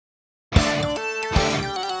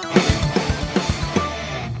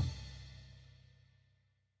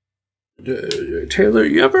Taylor,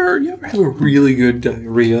 you ever have a really good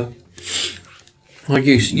diarrhea? Like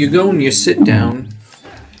you go and you sit down,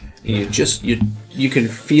 and you can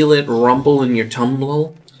feel it rumble in your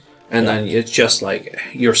tumble, and then it's just like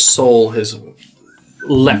your soul has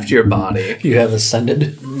left your body. You have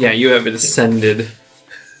ascended? Yeah, you have ascended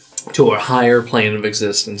to a higher plane of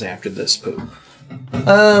existence after this poop.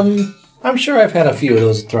 I'm sure I've had a few of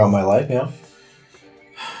those throughout my life, yeah.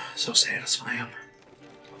 So satisfying.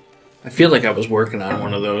 I feel like I was working on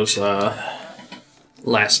one of those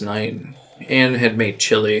last night. Anne had made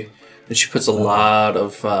chili, and she puts a lot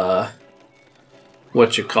of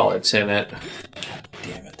whatchamacallits in it.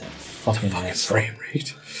 Damn it, that fucking frame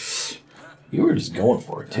rate. You were just going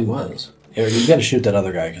for it, too. I was. Yeah, you got to shoot that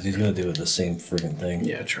other guy, because he's going to do the same friggin' thing.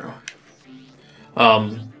 Yeah, true.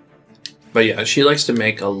 But yeah, she likes to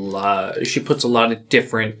make a lot. She puts a lot of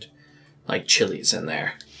different, like, chilies in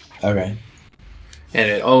there. Okay. And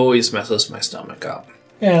it always messes my stomach up.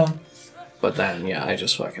 Yeah. But then, yeah, I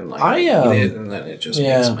just fucking like eat it, and then it just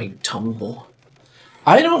makes my tumble.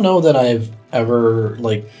 I don't know that I've ever,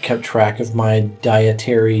 like, kept track of my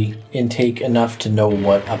dietary intake enough to know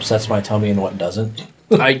what upsets my tummy and what doesn't.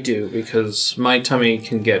 I do, because my tummy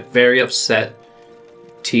can get very upset.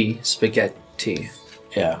 Spaghetti.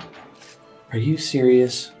 Yeah. Are you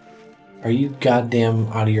serious? Are you goddamn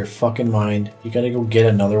out of your fucking mind? You gotta go get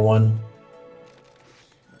another one?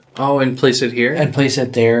 Oh, and place it here? And place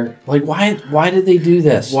it there? Like, why did they do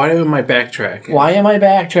this? Why am I backtracking? Why am I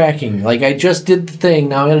backtracking? Like, I just did the thing,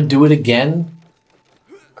 now I gotta do it again?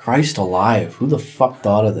 Christ alive, who the fuck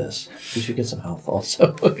thought of this? We should get some health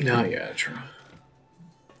also. No, yeah, true.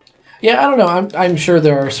 Yeah, I don't know. I'm sure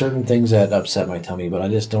there are certain things that upset my tummy, but I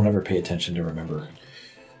just don't ever pay attention to remember.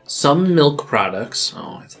 Some milk products.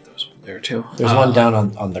 Oh, I thought there was one there too. There's one down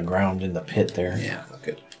on the ground in the pit there. Yeah, fuck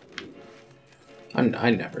it. I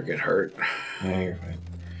never get hurt. Yeah, you're fine.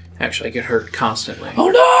 Actually, I get hurt constantly. Oh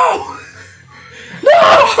no!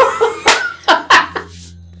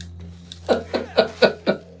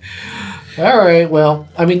 No! All right, well,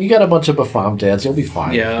 I mean, you got a bunch of Bafam dads. You'll be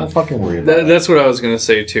fine. Yeah. Don't fucking worry about it. That's what I was going to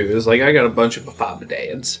say, too. Is like, I got a bunch of Bafam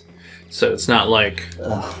dads. So it's not like...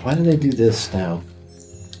 Why do they do this now?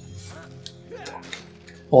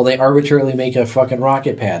 Well, they arbitrarily make a fucking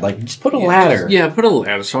rocket pad. Like, just put a ladder. Put a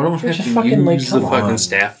ladder so I don't have to fucking, use the fucking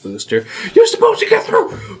staff booster. You're supposed to get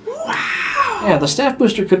through! Wow! Yeah, the staff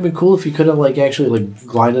booster could have been cool if you could have, like, actually, like,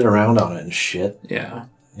 glided around on it and shit. Yeah.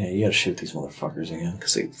 Yeah, you gotta shoot these motherfuckers again.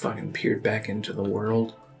 Because they fucking peered back into the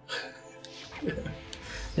world.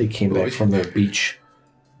 They came back from their beach.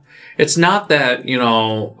 It's not that, you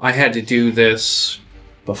know, I had to do this...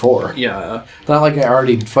 Before. Yeah. It's not like I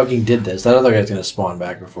already fucking did this. That other guy's gonna spawn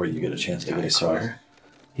back before you get a chance to get across.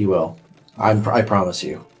 He will. I promise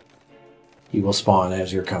you. He will spawn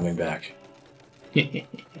as you're coming back.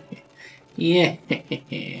 Yeah.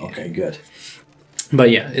 Okay, good.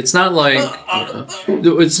 But yeah, it's not like...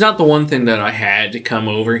 it's not the one thing that I had to come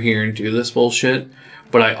over here and do this bullshit,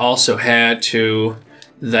 but I also had to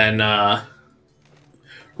then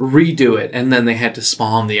redo it, and then they had to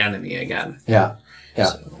spawn the enemy again. Yeah.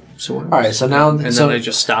 Yeah. So all right, so now... And then I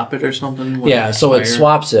just stop it or something? Yeah, so it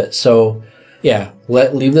swaps it. So, yeah,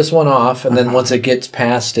 leave this one off, and then once it gets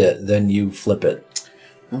past it, then you flip it.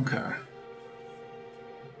 Okay.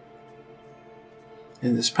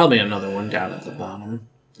 And there's probably another one down at the bottom.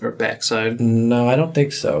 Or backside. No, I don't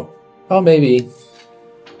think so. Oh, maybe.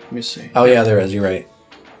 Let me see. Oh, yeah, there is. You're right.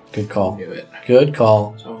 Good call. Knew it. Good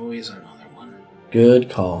call. There's always another one. Good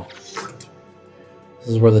call. This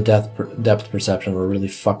is where the depth perception will really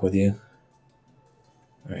fuck with you.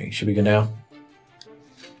 Alright, you should be good now.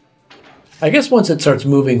 I guess once it starts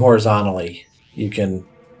moving horizontally, you can...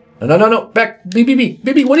 No. Back.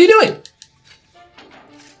 BB, what are you doing?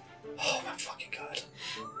 Oh my fucking god.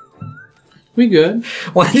 We good?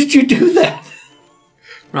 Why did you do that?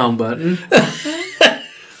 Wrong button.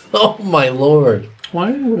 Oh my lord. Why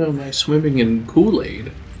am I swimming in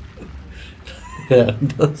Kool-Aid? Yeah,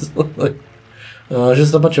 it does look like...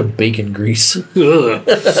 just a bunch of bacon grease. Ugh.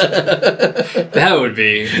 That would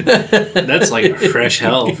be... That's like fresh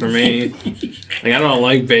hell for me. Like, I don't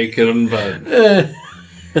like bacon, but...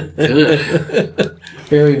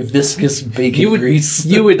 Very viscous bacon grease.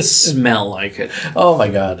 You would smell like it. Oh my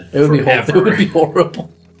god. It would be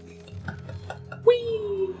horrible.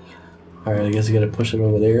 Whee! Alright, I guess you gotta push it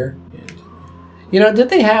over there. You know, did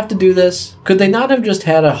they have to do this? Could they not have just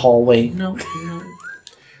had a hallway? No.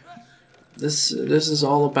 This is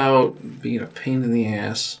all about being a pain in the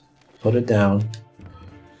ass. Put it down.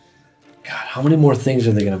 God, how many more things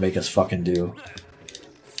are they gonna make us fucking do?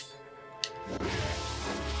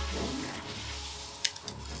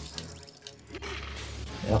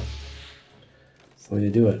 the way to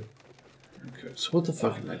do it. Okay, so what the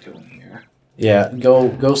fuck am I doing here? Yeah,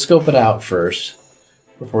 go scope it out first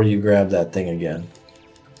before you grab that thing again.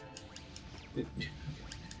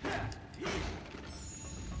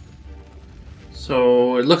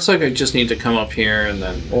 So it looks like I just need to come up here and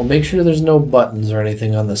then... Well, make sure there's no buttons or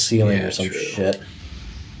anything on the ceiling or some true. shit.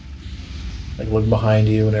 Like, look behind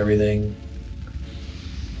you and everything.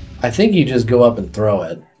 I think you just go up and throw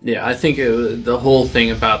it. Yeah, I think the whole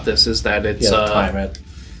thing about this is that it's... time it.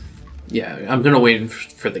 Yeah, I'm going to wait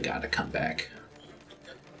for the guy to come back.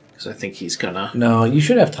 Because I think he's going to... No, you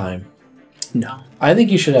should have time. No. I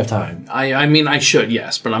think you should have time. I mean, I should,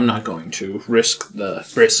 yes, but I'm not going to risk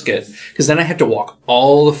it. Because then I have to walk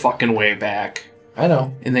all the fucking way back. I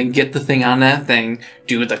know. And then get the thing on that thing,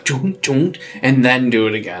 do the toont toont, and then do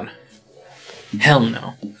it again. Hell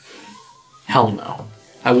no. Hell no.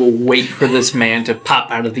 I will wait for this man to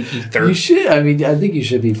pop out of the ether. You should. I mean, I think you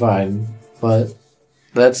should be fine. But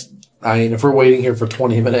that's... I mean, if we're waiting here for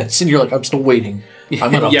 20 minutes and you're like, I'm still waiting.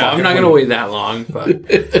 I'm not going to wait that long,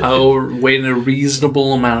 but I'll wait a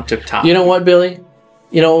reasonable amount of time. You know what, Billy?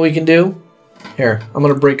 You know what we can do? Here, I'm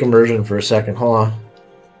going to break immersion for a second. Hold on.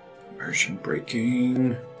 Immersion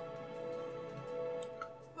breaking.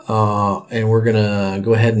 And we're going to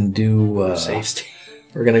go ahead and do... Save state.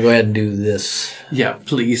 We're going to go ahead and do this. Yeah,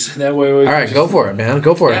 please. That way we All right, go for it, man.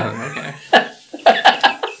 Go for it. Okay.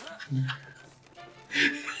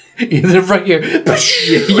 Either right here. You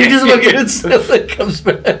just look at it so it comes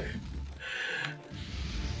back.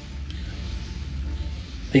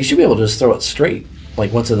 You should be able to just throw it straight.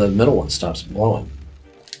 Like once the middle one stops blowing.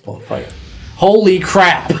 Oh, fire. Holy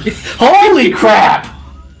crap! Holy crap!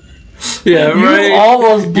 Yeah, right. You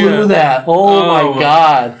almost blew that. Oh my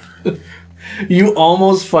god. You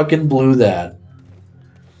almost fucking blew that.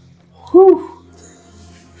 Whew.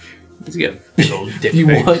 He's got a big old dick You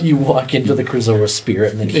face. walk into the Krazoa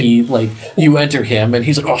spirit, and then he you enter him, and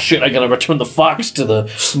he's like, "Oh shit, I gotta return the fox to the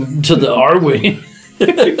Arwing."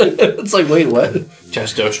 It's like, wait, what?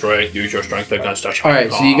 Test our strength. Use your strength against us. All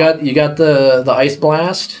right, so you got the ice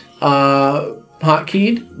blast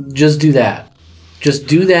hotkeyed. Just do that. Just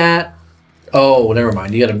do that. Oh, never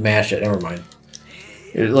mind. You gotta mash it. Never mind.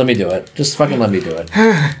 Here, let me do it. Just fucking let me do it.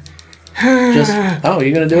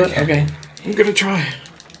 You're gonna do it? Okay. I'm gonna try.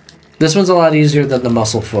 This one's a lot easier than the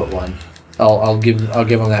muscle foot one. I'll give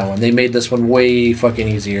them that one. They made this one way fucking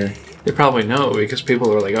easier. They probably know because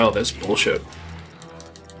people are like, "Oh, that's bullshit."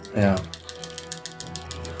 Yeah.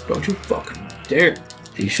 Don't you fucking dare.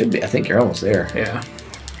 You should be. I think you're almost there. Yeah.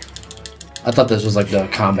 I thought this was like the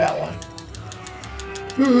combat one.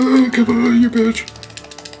 Come on, you bitch.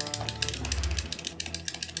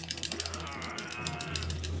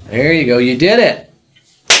 There you go. You did it.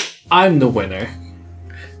 I'm the winner.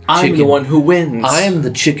 I'm the one who wins. I am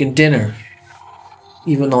the chicken dinner.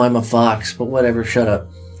 Even though I'm a fox, but whatever, shut up.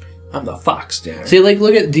 I'm the fox dinner. See,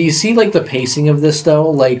 do you see, the pacing of this, though?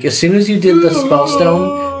 Like, as soon as you did the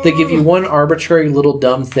Spellstone, they give you one arbitrary little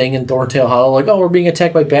dumb thing in Thorntail Hollow, like, oh, we're being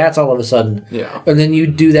attacked by bats all of a sudden. Yeah. And then you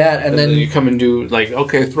do that, and then you come and do,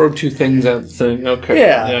 okay, throw two things at the thing. Okay.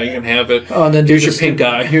 Yeah. You can have it. Oh, and then here's your pink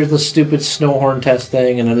eye. Here's the stupid snowhorn test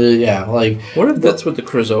thing, and What if that's what the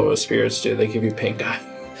Krazoa spirits do? They give you pink eye.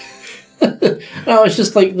 No, it's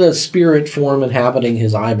just like the spirit form inhabiting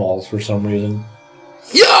his eyeballs for some reason.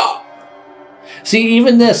 Yeah! See,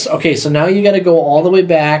 even this... Okay, so now you got to go all the way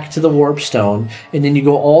back to the Warp Stone, and then you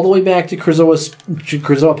go all the way back to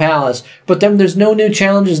Krazoa Palace, but then there's no new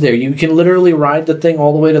challenges there. You can literally ride the thing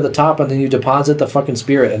all the way to the top, and then you deposit the fucking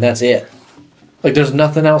spirit, and that's it. Like, there's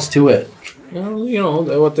nothing else to it. Well, you know,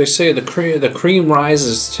 what they say, the cream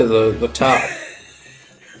rises to the top.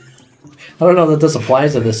 I don't know that this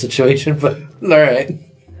applies to this situation, but alright.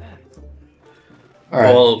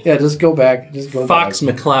 Alright. Well, yeah, just go back. Fox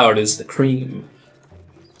McCloud is the cream.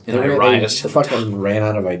 And I rise to the top. Fucking ran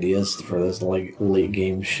out of ideas for this late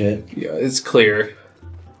game shit. Yeah, it's clear.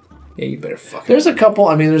 Yeah, you better fucking... There's a couple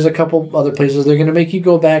other places. They're going to make you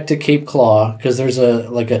go back to Cape Claw, because there's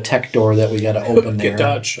a tech door that we got to open there. Get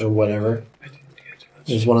dodged. Or whatever.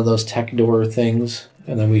 There's one of those tech door things,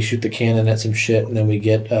 and then we shoot the cannon at some shit, and then we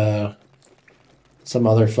get... some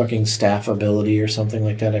other fucking staff ability or something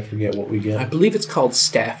like that. I forget what we get. I believe it's called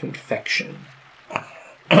staff infection.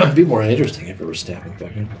 It'd be more interesting if it were staff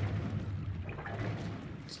infection.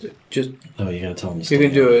 Just... No, you gotta tell them to You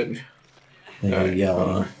can do it. You gotta yell at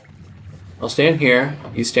them. I'll stand here.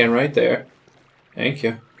 You stand right there. Thank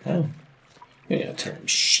you. Oh. Yeah, turn.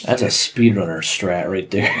 That's a speedrunner strat right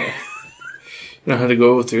there. You know how to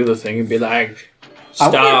go through the thing and be like,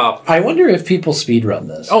 stop. I wonder if people speedrun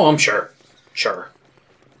this. Oh, I'm sure. Sure.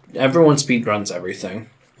 Everyone speedruns everything.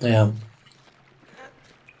 Yeah.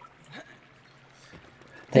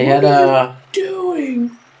 They had a.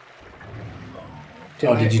 Doing.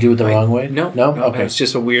 Oh, did you do it the wrong way? No. No. No, Okay. it's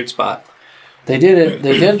just a weird spot. They did it.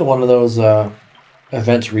 They did one of those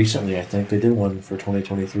events recently. I think they did one for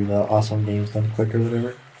 2023. The awesome games done quick or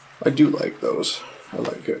whatever. I do like those. I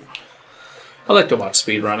like it. I like to watch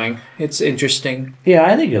speedrunning. It's interesting. Yeah,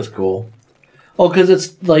 I think it's cool. Oh, because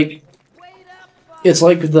it's like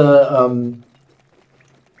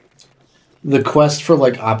the quest for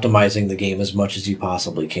like optimizing the game as much as you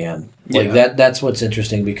possibly can. Like Yeah. that's what's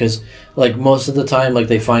interesting because like most of the time like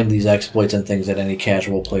they find these exploits and things that any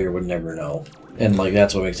casual player would never know. And like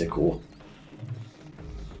that's what makes it cool.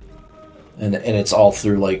 And it's all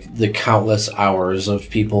through like the countless hours of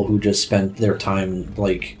people who just spent their time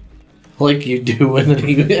like you do in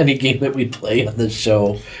any game that we play on this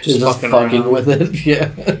show. Just fucking with it.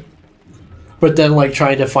 Yeah. But then like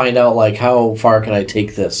trying to find out like how far can I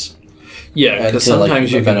take this? Yeah, because to, like,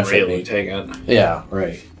 sometimes you can benefit really me. take it. Yeah,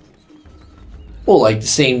 right. Well, like the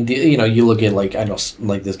same, you know, you look at like I know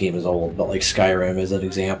like this game is old, but like Skyrim is an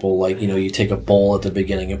example. Like you know, you take a bowl at the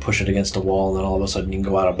beginning and push it against a wall, and then all of a sudden you can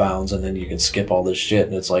go out of bounds, and then you can skip all this shit,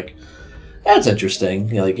 and it's like that's interesting.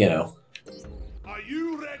 You know, like you know. Are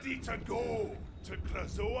you ready to go to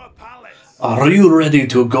Krazoa Palace? Are you ready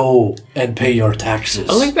to go and pay your taxes?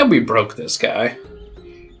 I like that we broke this guy.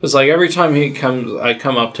 It's like every time I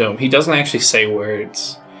come up to him, he doesn't actually say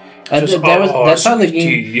words. That's how the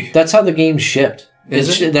game. That's how the game shipped.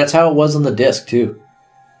 That's how it was on the disc too.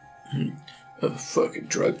 A fucking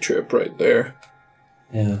drug trip right there.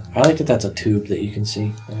 Yeah, I like that. That's a tube that you can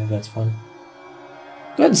see. I think that's fun.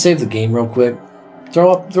 Go ahead and save the game real quick.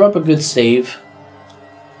 Throw up a good save.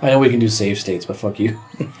 I know we can do save states, but fuck you.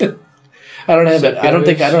 I don't have it. I don't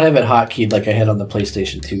have it hotkeyed like I had on the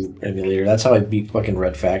PlayStation 2 emulator. That's how I beat fucking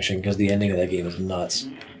Red Faction because the ending of that game is nuts.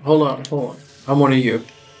 Hold on. I'm one of you.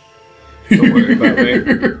 Don't worry about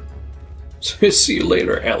me. See you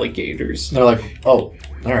later, alligators. They're like, oh,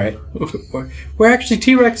 all right. We're actually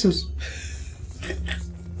T-Rexes.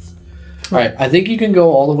 All right, I think you can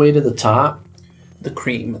go all the way to the top. The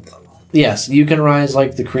cream. Yes, you can rise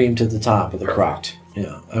like the cream to the top of the crop.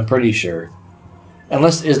 Yeah, I'm pretty sure.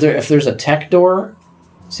 Unless if there's a tech door,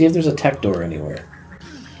 see if there's a tech door anywhere.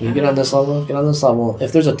 Can you get on this level? Get on this level.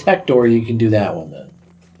 If there's a tech door, you can do that one then.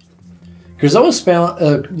 Krazoa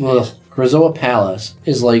Palace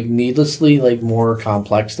is like needlessly like more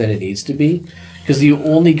complex than it needs to be because you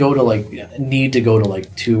only go to need to go to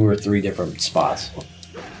like 2 or 3 different spots.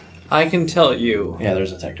 I can tell you. Yeah,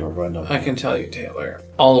 there's a tech door. Go ahead. I can tell you, Taylor.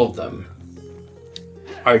 All of them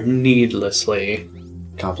are needlessly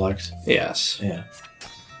complex. Yes. Yeah.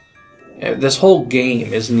 This whole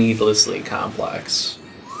game is needlessly complex.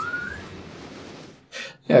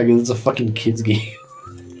 Yeah, because it's a fucking kids game.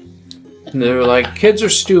 And they're like, kids are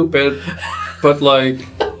stupid, but like...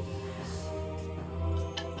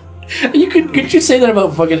 Could you say that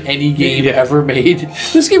about fucking any game ever made?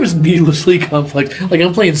 This game is needlessly complex. Like,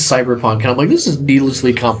 I'm playing Cyberpunk, and I'm like, this is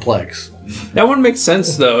needlessly complex. That wouldn't make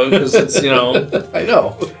sense, though, because it's, you know... I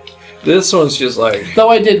know. This one's just like... Though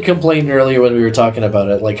I did complain earlier when we were talking about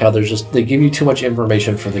it, like how they give you too much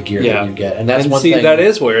information for the gear that you get. And that's one thing... that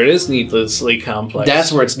is where it is needlessly complex.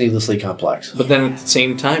 That's where it's needlessly complex. But then at the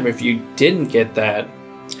same time, if you didn't get that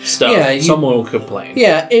stuff, someone will complain.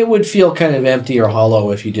 Yeah, it would feel kind of empty or hollow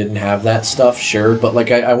if you didn't have that stuff, sure. But like,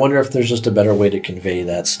 I wonder if there's just a better way to convey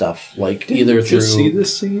that stuff. Like, Did you just see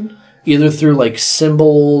this scene? Either through like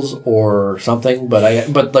symbols or something,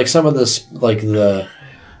 but like some of this, like the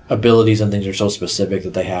abilities and things are so specific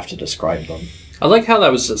that they have to describe them. I like how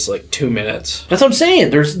that was just like 2 minutes. That's what I'm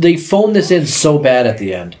saying. They phoned this in so bad at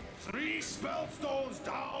the end. 3 spellstones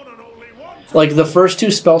down and only 1. Like the first 2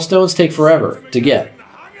 spellstones take forever to get.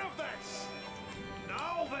 Hang of this.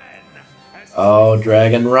 Now then, Oh,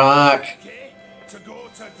 Dragon Rock. to go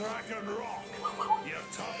to Dragon Rock. Your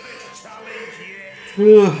toughest challenge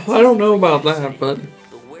yet. I don't know about that, but...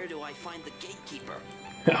 But where do I find the gatekeeper?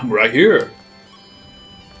 I'm right here.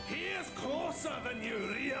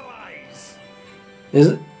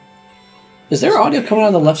 Is there audio coming out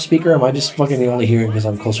of the left speaker? Or am I just fucking only hearing because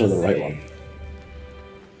I'm closer to the right one?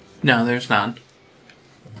 No, there's none.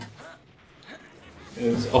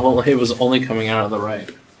 It was only coming out of the right.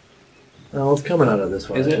 No, it's coming out of this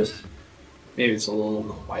one. Is it? Maybe it's a little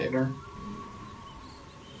quieter.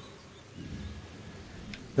 I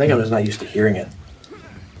think I'm just not used to hearing it.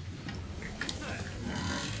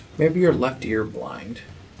 Maybe your left ear blind.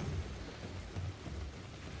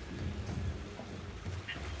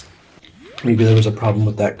 Maybe there was a problem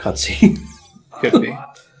with that cutscene. Could be.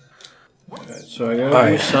 Okay, so I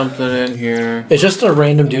gotta do something in here. It's just a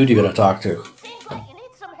random dude you gotta talk to.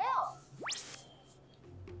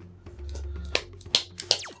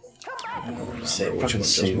 Say which Fucking one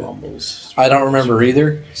just save it. mumbles. I don't remember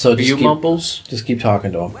either. So Are just you keep, mumbles? just keep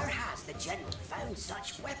talking to him. Where has the general found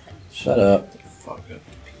such weapons? Shut up. Fuck it.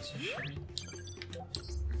 Piece of shit.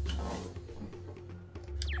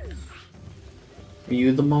 Are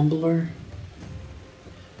you the mumbler?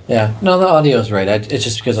 Yeah. No, the audio's right. It's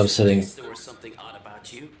just because I'm sitting. There was something odd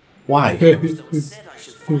about you. Why? Someone said I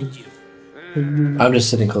should find you. I'm just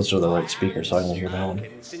sitting closer to the right speaker, so I can hear that one.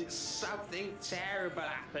 Since something terrible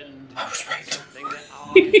happened. I was right. Something that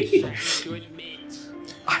I'm ashamed to admit.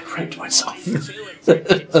 I raped myself. I too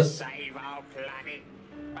attempted to save our planet,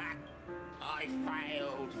 but I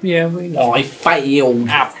failed. Yeah, we know. Oh, I failed.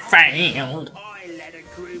 I failed. I led a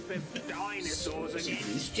group of dinosaurs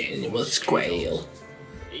against General Squale.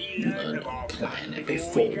 He learned of our planet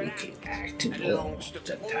before we could act and launched a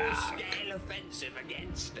full-scale offensive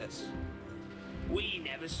against us. We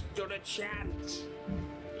never stood a chance.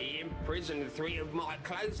 He imprisoned 3 of my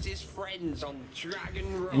closest friends on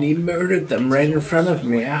Dragon Rock. And he murdered them right in front of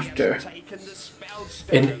me after. Taken the spell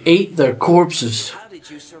stone. And ate their corpses. How did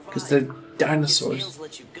you survive? Because they're If dinosaurs. Scales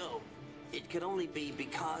let you go, it could only be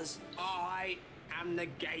because I am the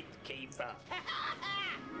gatekeeper.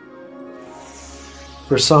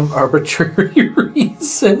 For some arbitrary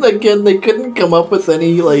reason. Again, they couldn't come up with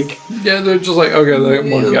any, like... Yeah, they're just like, okay,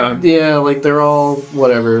 like one guy. Yeah, like they're all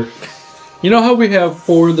whatever. You know how we have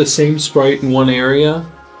 4 of the same sprite in one area?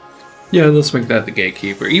 Yeah, let's make that the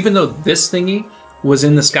gatekeeper. Even though this thingy was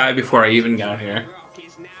in the sky before I even got here. Rock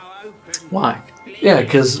is now open. Why? Yeah,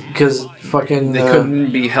 because fucking... They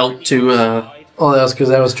couldn't be helped to, Oh, that was because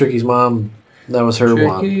that was Tricky's mom. That was her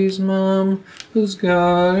one. Tricky's mom, who's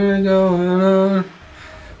got it going on?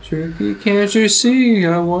 Tricky, can't you see?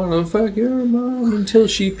 I wanna fuck your mom until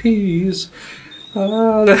she pees.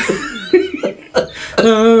 I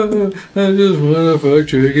just wanna fuck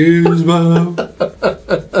Tricky's mom.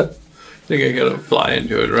 Think I gotta fly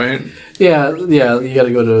into it, right? Yeah, you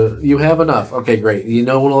gotta go to... You have enough. Okay, great. You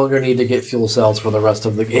no longer need to get fuel cells for the rest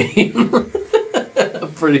of the game.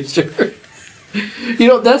 I'm pretty sure. You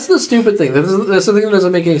know, that's the stupid thing. That's the thing that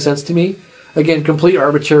doesn't make any sense to me. Again, complete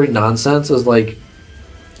arbitrary nonsense is like...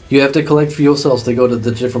 You have to collect fuel cells to go to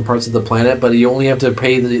the different parts of the planet, but you only have to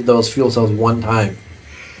pay those fuel cells one time.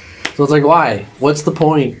 So it's like, why? What's the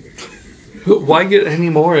point? Why get any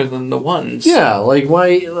more than the ones? Yeah, like,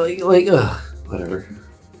 why... Like, ugh, whatever.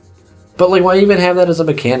 But, like, why even have that as a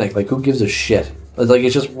mechanic? Like, who gives a shit? Like,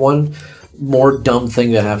 it's just one more dumb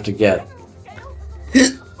thing to have to get.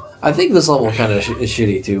 I think this level kind of is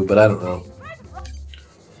shitty, too, but I don't know.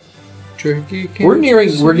 Tricky, We're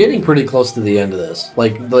getting pretty close to the end of this.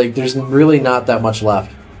 Like, there's really not that much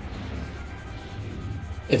left.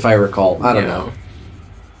 If I recall. I don't know.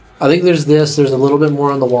 I think there's this, there's a little bit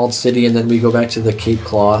more on the Walled City, and then we go back to the Cape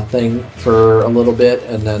Claw thing for a little bit,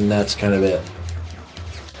 and then that's kind of it.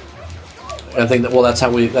 I think that, well, that's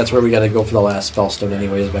where we gotta go for the last Spellstone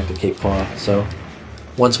anyways, back to Cape Claw. So,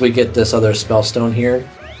 once we get this other Spellstone here,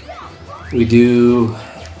 we do...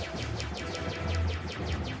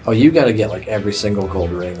 Oh, you gotta get, like, every single gold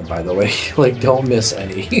ring, by the way. Like, don't miss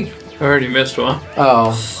any. I already missed one.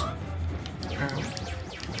 Oh.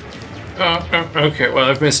 Okay, well,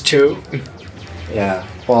 I've missed 2. Yeah.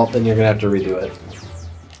 Well, then you're gonna have to redo it.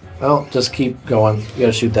 Well, just keep going. You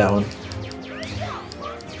gotta shoot that one.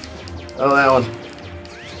 Oh, that one.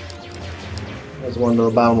 There's one to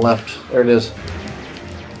the bottom left. There it is.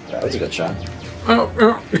 That was a good shot.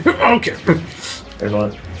 Oh, okay. There's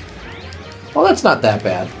one. Well, that's not that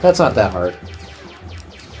bad. That's not that hard.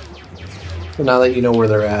 So now that you know where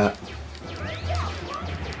they're at.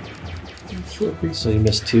 So you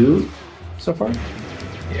missed 2 so far?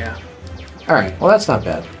 Yeah. Alright, well that's not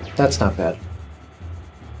bad. That's not bad.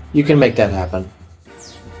 You can make that happen.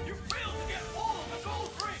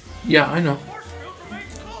 Yeah, I know.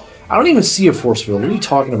 I don't even see a force field. What are you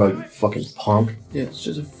talking about, you fucking punk? Yeah, it's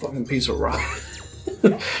just a fucking piece of rock.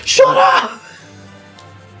 Shut up!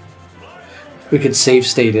 We could save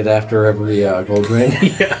state it after every gold ring.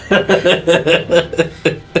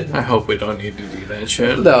 I hope we don't need to do that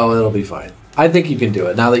shit. No, it'll be fine. I think you can do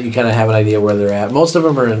it, now that you kind of have an idea where they're at. Most of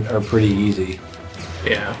them are pretty easy.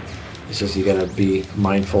 Yeah. It's just you gotta be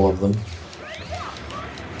mindful of them.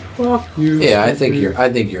 Fuck you. Yeah, I think you're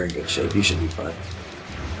in good shape. You should be fine.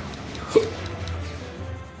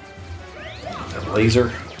 That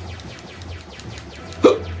laser.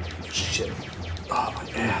 Shit. Oh,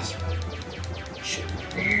 my ass. Shit.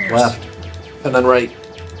 Left. And then right.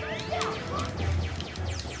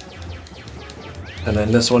 And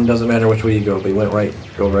then this one doesn't matter which way you go, but you went right.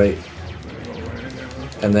 Go right.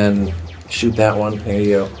 And then shoot that one. There you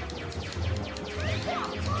go.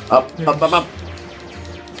 Up, up, up, up.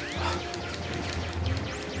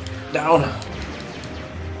 Down.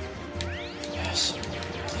 Yes.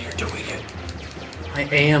 You're doing it. I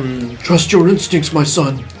am. Trust your instincts, my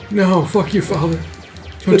son. No, fuck you, father.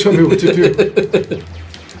 Don't tell me what to do.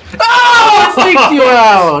 Oh, it freaked you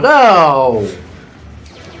out! No!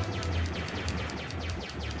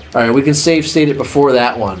 Alright, we can save state it before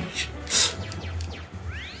that one.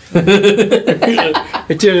 I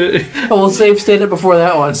did it. Oh, we'll save state it before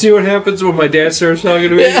that one. See what happens when my dad starts talking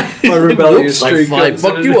to me? My rebellious Whoops, streak. I comes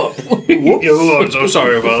fucked in. you up. Oh, I'm so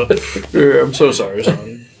sorry about it. Yeah, I'm so sorry,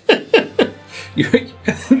 son.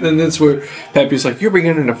 And that's where Peppy's like, you're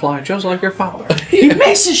beginning to fly just like your father. You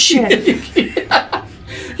piece of shit!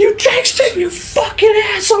 You Jackson, you fucking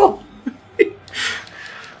asshole!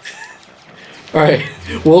 Alright,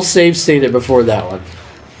 we'll save state it before that one.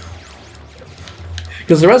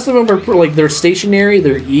 Because the rest of them are, like, they're stationary,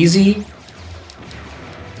 they're easy.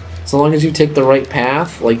 So long as you take the right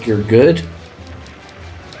path, like, you're good.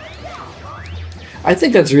 I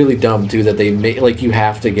think that's really dumb, too, that they make, like, you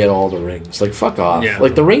have to get all the rings. Like, fuck off. Yeah.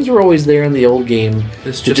 Like, the rings were always there in the old game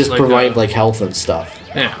It's to just like provide, like, health and stuff.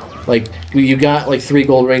 Yeah. Like, you got, like, 3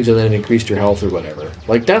 gold rings and then it increased your health or whatever.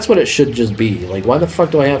 Like, that's what it should just be. Like, why the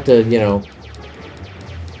fuck do I have to, you know...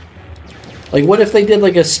 Like, what if they did,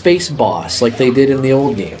 like, a space boss, like they did in the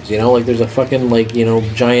old games, you know? Like, there's a fucking, like, you know,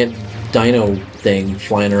 giant dino thing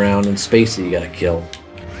flying around in space that you gotta kill.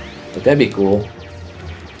 Like, that'd be cool.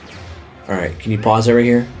 Alright, can you pause over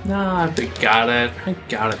here? Nah, I got it. I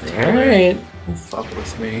got it. Alright. Don't fuck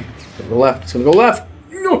with me. It's gonna go left. It's gonna go left.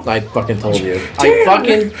 No. I fucking told you. You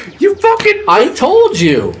fucking... I told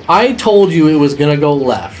you. I told you it was gonna go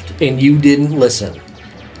left, and you didn't listen.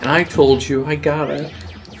 And I told you I got it.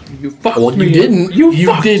 You fucked Well, me. you didn't. You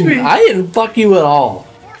fucked didn't. me. I didn't fuck you at all.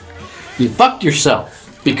 You fucked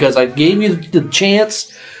yourself because I gave you the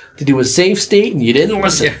chance to do a safe state and you didn't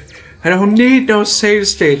listen. Yeah. I don't need no save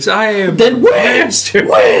states. I am... Then win! master.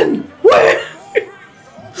 Win!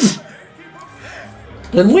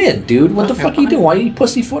 Then win, dude. What the fuck are you doing? Why are you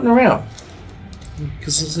pussyfooting around?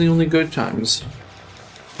 Because it's the only good times.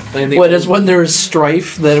 What is when there is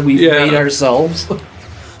strife that we Yeah. made ourselves?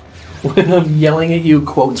 When I'm yelling at you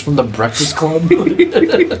quotes from the Breakfast Club.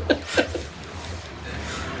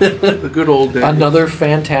 The good old days. Another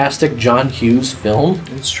fantastic John Hughes film.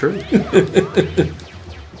 It's true.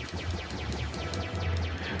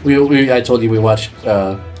 I told you we watched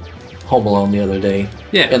Home Alone the other day.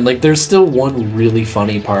 Yeah. And, like, there's still one really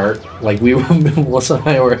funny part. Like, Melissa and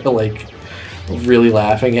I were, like, really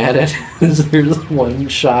laughing at it. There's one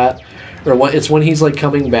shot, it's when he's, like,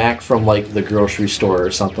 coming back from, like, the grocery store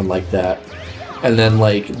or something like that. And then,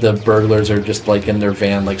 like, the burglars are just, like, in their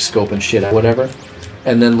van, like, scoping shit out, whatever.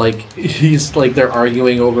 And then, like, he's, like, they're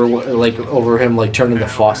arguing over him, like, turning the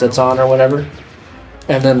faucets on or whatever.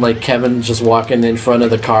 And then, like, Kevin's just walking in front of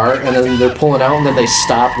the car, and then they're pulling out, and then they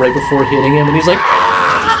stop right before hitting him, and he's like,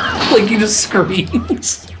 ah! Like, he just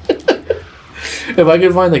screams. If I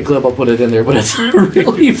can find the clip, I'll put it in there, but it's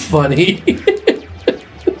really funny.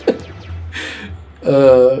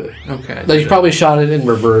 Okay. They probably shot it in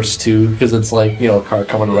reverse, too, because it's, like, you know, a car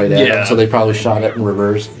coming right at him, so they probably shot it in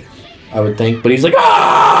reverse, I would think. But he's like,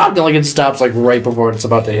 ah! And, like, it stops, like, right before it's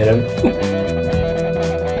about to hit him.